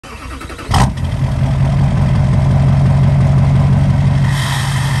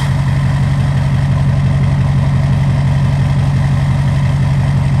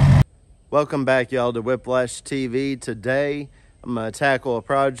Welcome back, y'all, to Whiplash TV. Today, I'm going to tackle a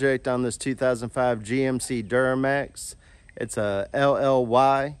project on this 2005 GMC Duramax. It's a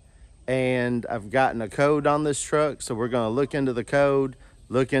LLY, and I've gotten a code on this truck, so we're going to look into the code,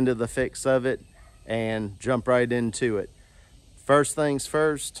 look into the fix of it, and jump right into it. First things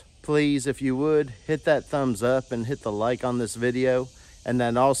first, please, if you would, hit that thumbs up and hit the like on this video, and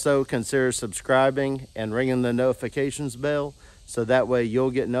then also consider subscribing and ringing the notifications bell, so that way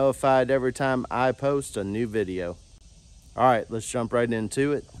you'll get notified every time I post a new video. All right, let's jump right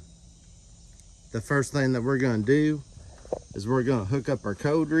into it. The first thing that we're going to do is we're going to hook up our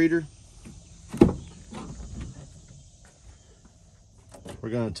code reader.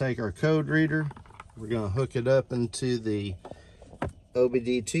 We're going to take our code reader, we're going to hook it up into the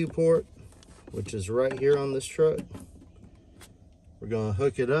OBD2 port, which is right here on this truck. We're going to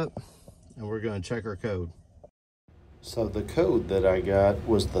hook it up and we're going to check our code. So the code that I got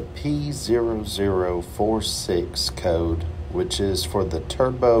was the P0046 code, which is for the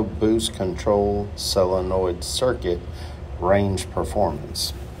turbo boost control solenoid circuit range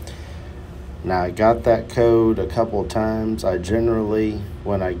performance. Now, I got that code a couple of times. I generally,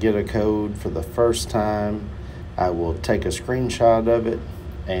 when I get a code for the first time, I will take a screenshot of it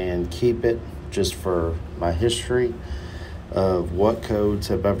and keep it just for my history of what codes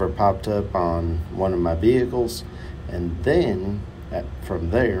have ever popped up on one of my vehicles. And then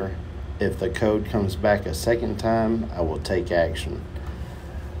from there, if the code comes back a second time, I will take action.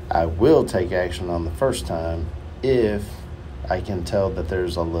 I will take action on the first time if I can tell that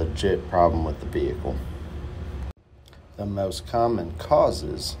there's a legit problem with the vehicle. The most common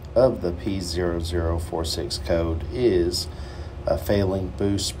causes of the P0046 code is a failing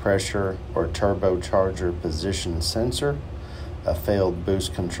boost pressure or turbocharger position sensor, a failed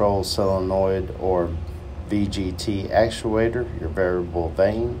boost control solenoid or VGT actuator, your variable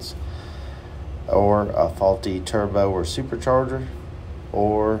vanes, or a faulty turbo or supercharger,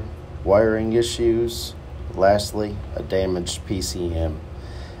 or wiring issues. Lastly, a damaged PCM.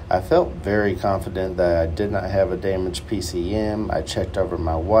 I felt very confident that I did not have a damaged PCM. I checked over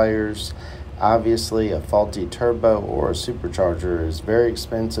my wires. Obviously, a faulty turbo or a supercharger is very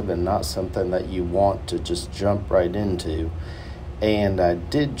expensive and not something that you want to just jump right into. And I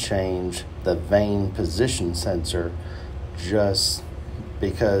did change the vane position sensor just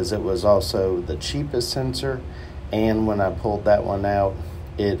because it was also the cheapest sensor, and when I pulled that one out,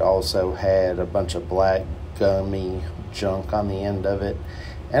 it also had a bunch of black gummy junk on the end of it,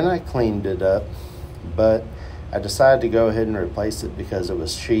 and I cleaned it up, but I decided to go ahead and replace it because it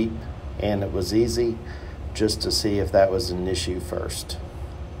was cheap and it was easy, just to see if that was an issue first.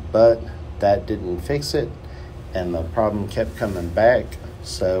 But that didn't fix it, and the problem kept coming back,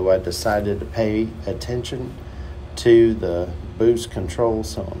 so I decided to pay attention to the boost control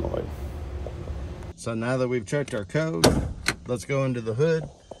solenoid. So now that we've checked our code, let's go into the hood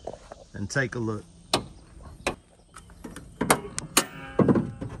and take a look.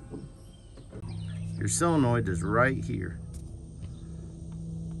 Your solenoid is right here.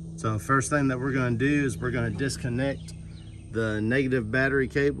 So first thing that we're going to do is we're going to disconnect the negative battery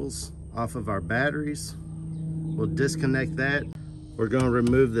cables off of our batteries. We'll disconnect that. We're going to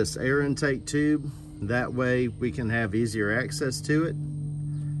remove this air intake tube. That way we can have easier access to it.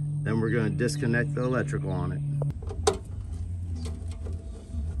 Then we're going to disconnect the electrical on it.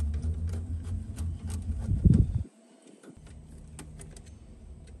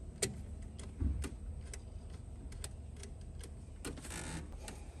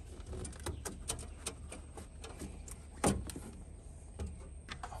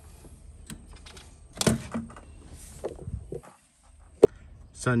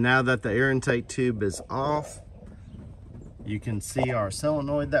 So now that the air intake tube is off, you can see our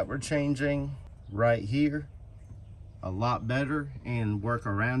solenoid that we're changing right here a lot better and work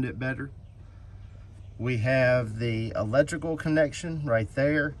around it better. We have the electrical connection right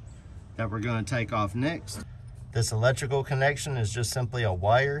there that we're going to take off next. This electrical connection is just simply a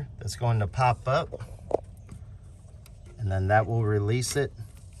wire that's going to pop up, and then that will release it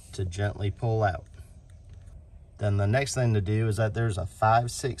to gently pull out. Then the next thing to do is that there's a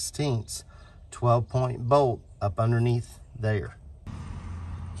 5/16 12-point bolt up underneath there.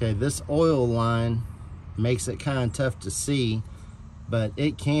 Okay, this oil line makes it kind of tough to see, but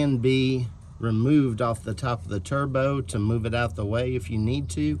it can be removed off the top of the turbo to move it out the way if you need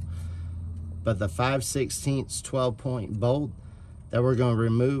to. But the 5/16 12-point bolt that we're going to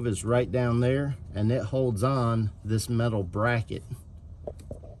remove is right down there, and it holds on this metal bracket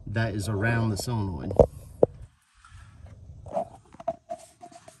that is around the solenoid.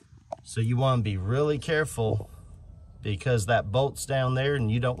 So you want to be really careful because that bolt's down there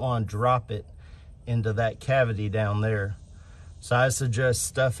and you don't want to drop it into that cavity down there. So I suggest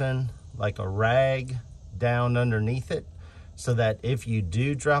stuffing like a rag down underneath it so that if you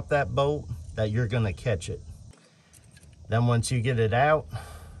do drop that bolt, that you're going to catch it. Then once you get it out,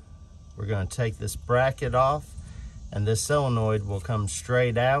 we're going to take this bracket off, and this solenoid will come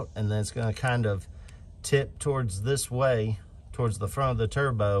straight out, and then it's going to kind of tip towards this way, towards the front of the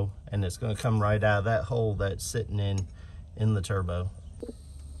turbo, and it's going to come right out of that hole that's sitting in the turbo.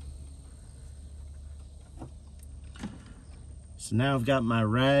 So now I've got my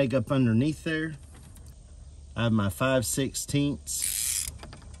rag up underneath there. I have my 5/16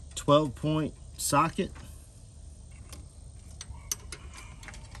 12-point socket.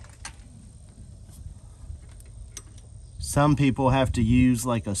 Some people have to use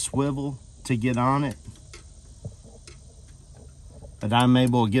like a swivel to get on it, but I'm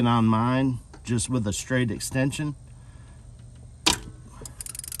able to get on mine just with a straight extension.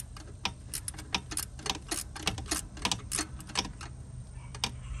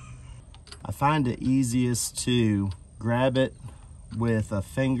 I find it easiest to grab it with a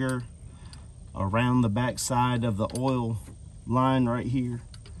finger around the back side of the oil line right here,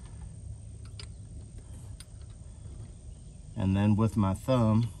 and then with my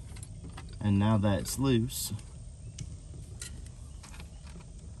thumb, and now that it's loose,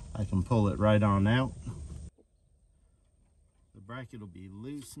 I can pull it right on out. The bracket will be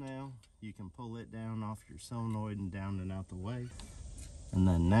loose now. You can pull it down off your solenoid and down and out the way. And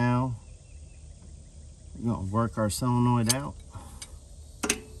then now we're going to work our solenoid out.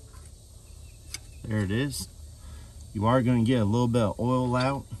 There it is. You are going to get a little bit of oil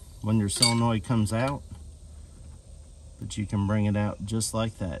out when your solenoid comes out, but you can bring it out just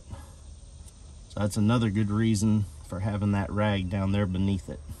like that. So that's another good reason for having that rag down there beneath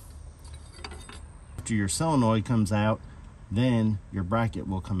it. After your solenoid comes out, then your bracket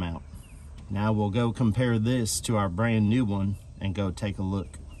will come out. Now we'll go compare this to our brand new one and go take a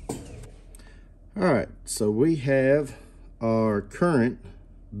look. All right, so we have our current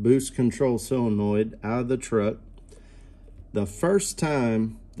boost control solenoid out of the truck. The first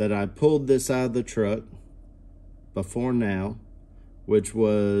time that I pulled this out of the truck before now, which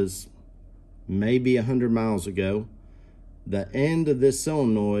was maybe 100 miles ago, the end of this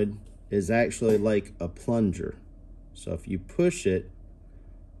solenoid is actually like a plunger. So if you push it,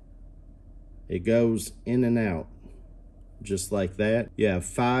 it goes in and out just like that. You have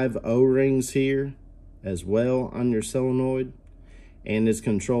 5 O-rings here as well on your solenoid, and it's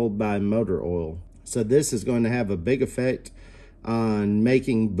controlled by motor oil. So this is going to have a big effect on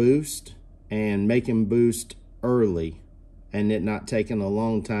making boost, and making boost early, and it not taking a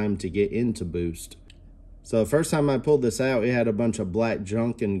long time to get into boost. So the first time I pulled this out, it had a bunch of black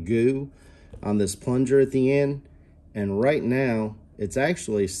junk and goo on this plunger at the end, and right now it's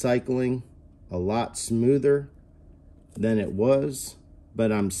actually cycling a lot smoother than it was,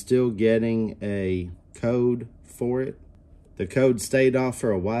 but I'm still getting a code for it. The code stayed off for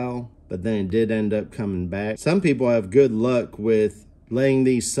a while, but then it did end up coming back. Some people have good luck with letting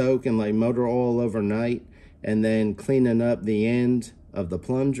these soak in like motor oil overnight and then cleaning up the end of the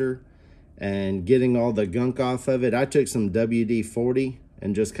plunger and getting all the gunk off of it. I took some WD-40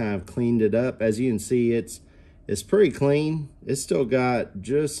 and just kind of cleaned it up. As you can see, it's pretty clean. It's still got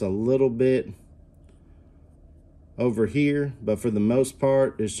just a little bit over here, but for the most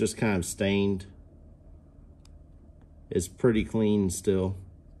part, it's just kind of stained. It's pretty clean still.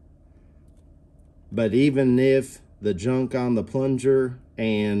 But even if the junk on the plunger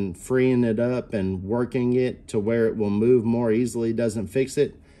and freeing it up and working it to where it will move more easily doesn't fix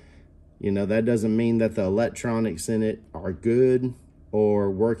it, you know, that doesn't mean that the electronics in it are good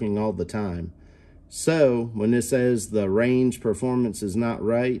or working all the time. So when it says the range performance is not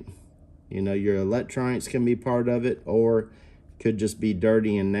right, you know, your electronics can be part of it, or could just be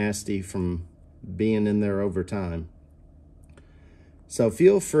dirty and nasty from being in there over time. So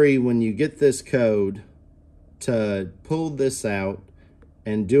feel free when you get this code to pull this out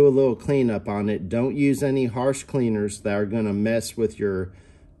and do a little cleanup on it. Don't use any harsh cleaners that are going to mess with your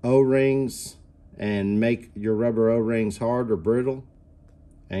O-rings and make your rubber O-rings hard or brittle,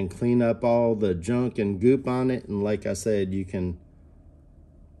 and clean up all the junk and goop on it. And like I said, you can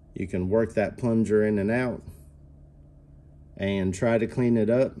work that plunger in and out and try to clean it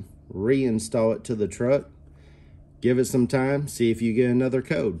up, reinstall it to the truck, give it some time, see if you get another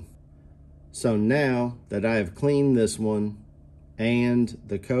code. So now that I have cleaned this one and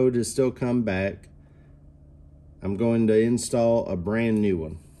the code has still come back, I'm going to install a brand new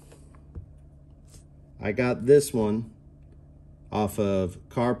one. I got this one off of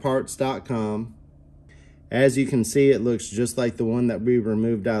carparts.com, As you can see, it looks just like the one that we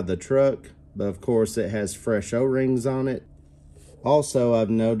removed out of the truck, but of course it has fresh O-rings on it. Also, I've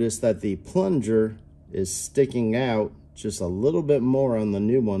noticed that the plunger is sticking out just a little bit more on the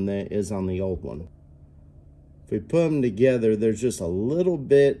new one than it is on the old one. If we put them together, there's just a little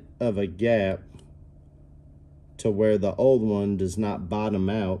bit of a gap to where the old one does not bottom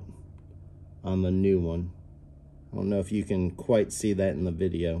out on the new one. I don't know if you can quite see that in the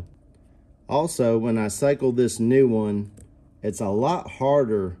video. Also, when I cycle this new one, it's a lot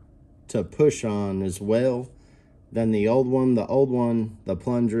harder to push on as well than the old one. The old one, the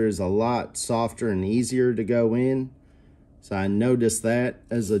plunger is a lot softer and easier to go in. So I noticed that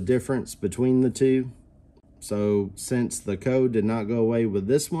as a difference between the two. So since the code did not go away with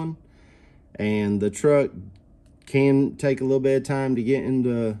this one, and the truck can take a little bit of time to get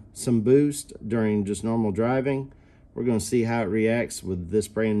into some boost during just normal driving, we're going to see how it reacts with this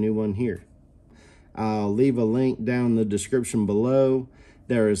brand new one here. I'll leave a link down in the description below.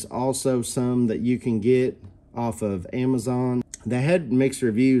 There is also some that you can get off of Amazon. They had mixed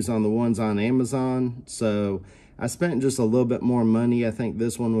reviews on the ones on Amazon, so I spent just a little bit more money. I think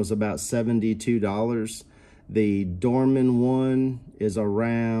this one was about $72. The Dorman one is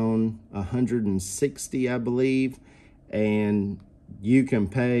around $160, I believe, and you can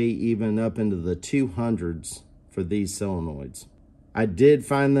pay even up into the 200s for these solenoids. I did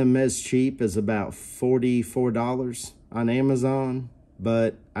find them as cheap as about $44 on Amazon,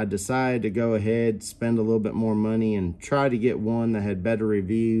 but I decided to go ahead, spend a little bit more money, and try to get one that had better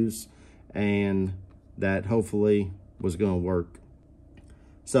reviews and that hopefully was going to work.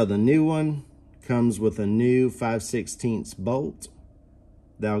 So the new one comes with a new 5/16 bolt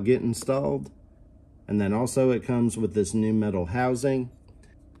that'll get installed, and then also it comes with this new metal housing.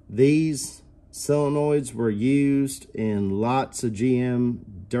 These solenoids were used in lots of GM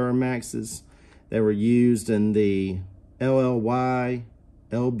Duramaxes. They were used in the LLY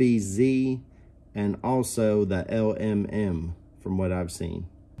LBZ and also the LMM from what I've seen.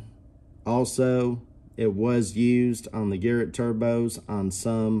 Also, it was used on the Garrett turbos on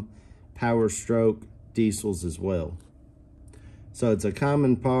some Power Stroke diesels as well. So it's a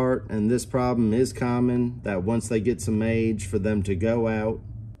common part, and this problem is common, that once they get some age for them to go out.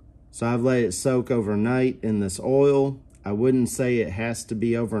 So I've let it soak overnight in this oil. I wouldn't say it has to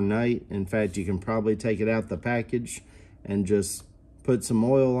be overnight. In fact, you can probably take it out the package and just put some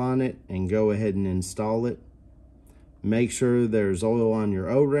oil on it and go ahead and install it. Make sure there's oil on your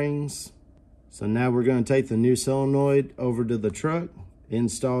O-rings. So now we're going to take the new solenoid over to the truck,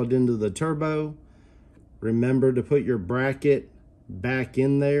 install it into the turbo. Remember to put your bracket back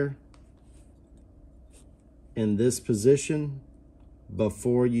in there in this position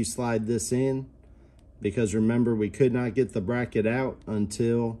before you slide this in, because remember, we could not get the bracket out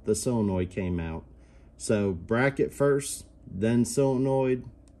until the solenoid came out. So bracket first, then solenoid,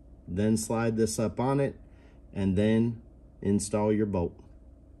 then slide this up on it, and then install your bolt.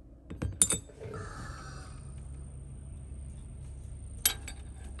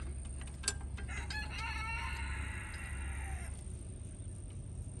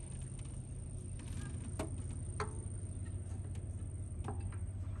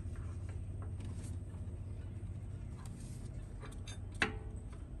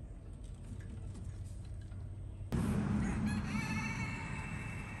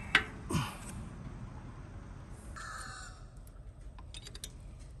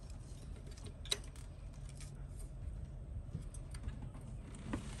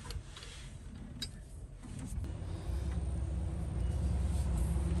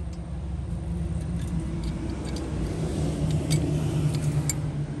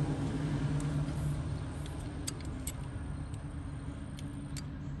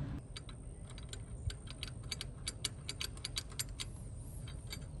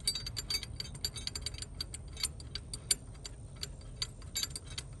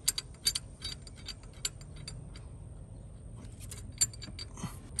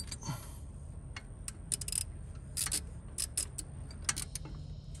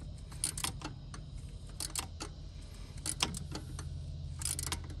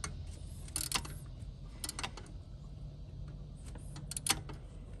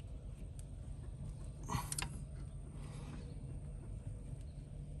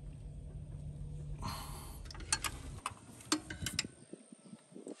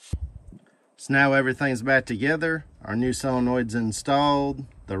 So now everything's back together. Our new solenoid's installed.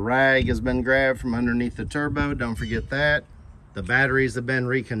 The rag has been grabbed from underneath the turbo. Don't forget that. The batteries have been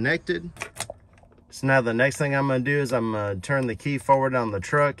reconnected. So now the next thing I'm gonna do is I'm gonna turn the key forward on the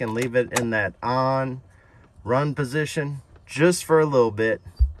truck and leave it in that on run position just for a little bit.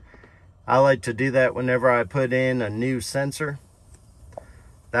 I like to do that whenever I put in a new sensor.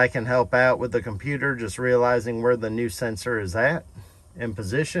 That can help out with the computer, just realizing where the new sensor is at in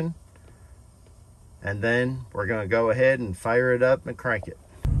position. And then we're going to go ahead and fire it up and crank it.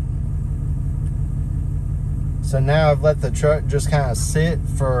 So now I've let the truck just kind of sit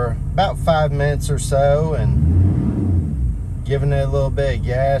for about 5 minutes or so and giving it a little bit of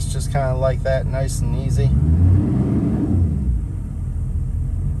gas, just kind of like that, nice and easy.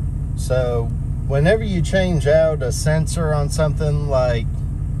 So whenever you change out a sensor on something, like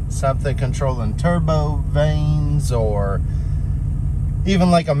something controlling turbo vanes, or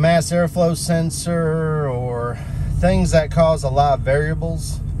even like a mass airflow sensor, or things that cause a lot of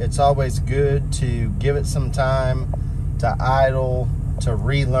variables, it's always good to give it some time to idle, to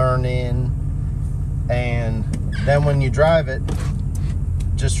relearn in, and then when you drive it,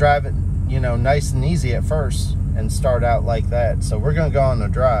 just drive it, you know, nice and easy at first and start out like that. So we're gonna go on a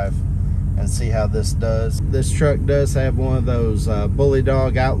drive and see how this does. This truck does have one of those bully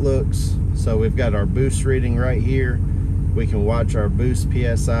dog outlooks. So we've got our boost reading right here. We can watch our boost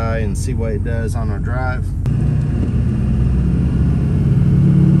PSI and see what it does on our drive.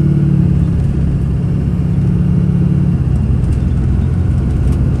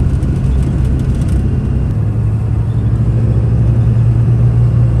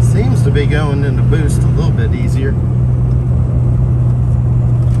 Seems to be going into boost a little bit easier.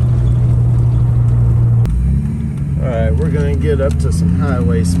 Alright, we're going to get up to some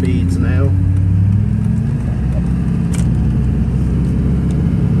highway speeds now.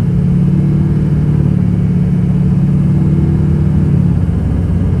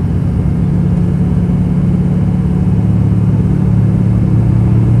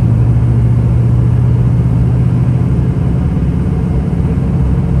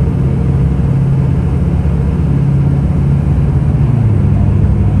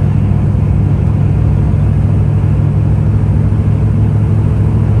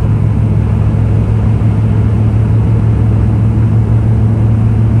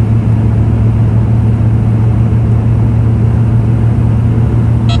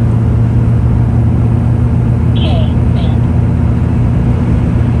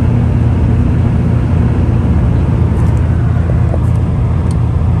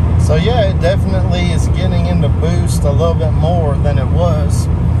 So yeah, it definitely is getting into boost a little bit more than it was.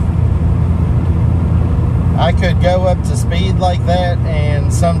 I could go up to speed like that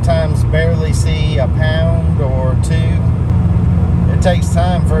and sometimes barely see a pound or two. It takes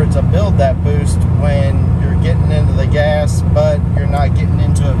time for it to build that boost when you're getting into the gas, but you're not getting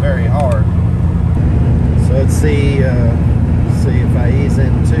into it very hard. So let's see if I ease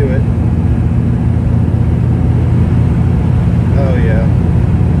into it. Oh yeah.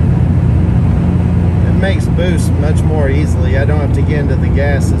 Makes boost much more easily. I don't have to get into the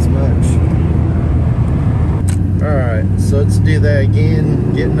gas as much. Alright, so let's do that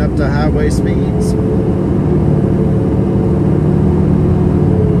again, getting up to highway speeds.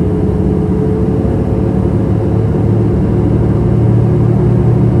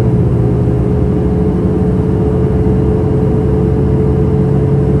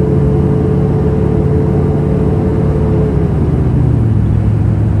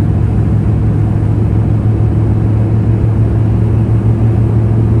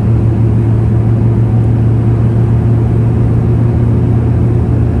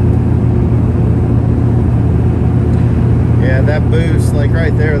 That boost, like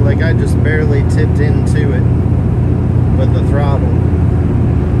right there, like I just barely tipped into it with the throttle.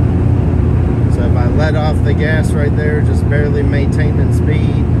 So if I let off the gas right there, just barely maintaining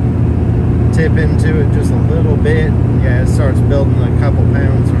speed, tip into it just a little bit, yeah, it starts building a couple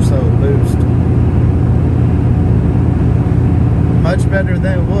pounds or so of boost. Much better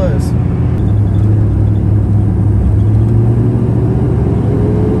than it was.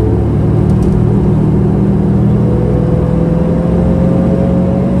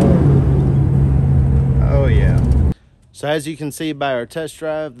 So as you can see by our test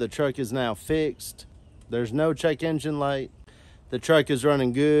drive, the truck is now fixed. There's no check engine light. The truck is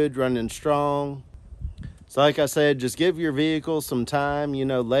running good, running strong. So like I said, just give your vehicle some time, you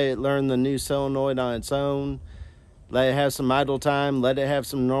know, let it learn the new solenoid on its own. Let it have some idle time, let it have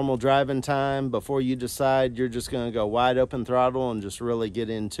some normal driving time before you decide you're just gonna go wide open throttle and just really get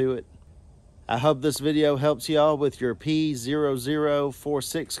into it. I hope this video helps y'all with your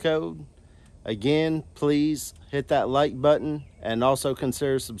P0046 code. Again, please hit that like button and also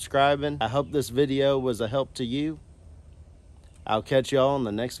consider subscribing. I hope this video was a help to you. I'll catch y'all in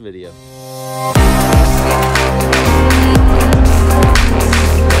the next video.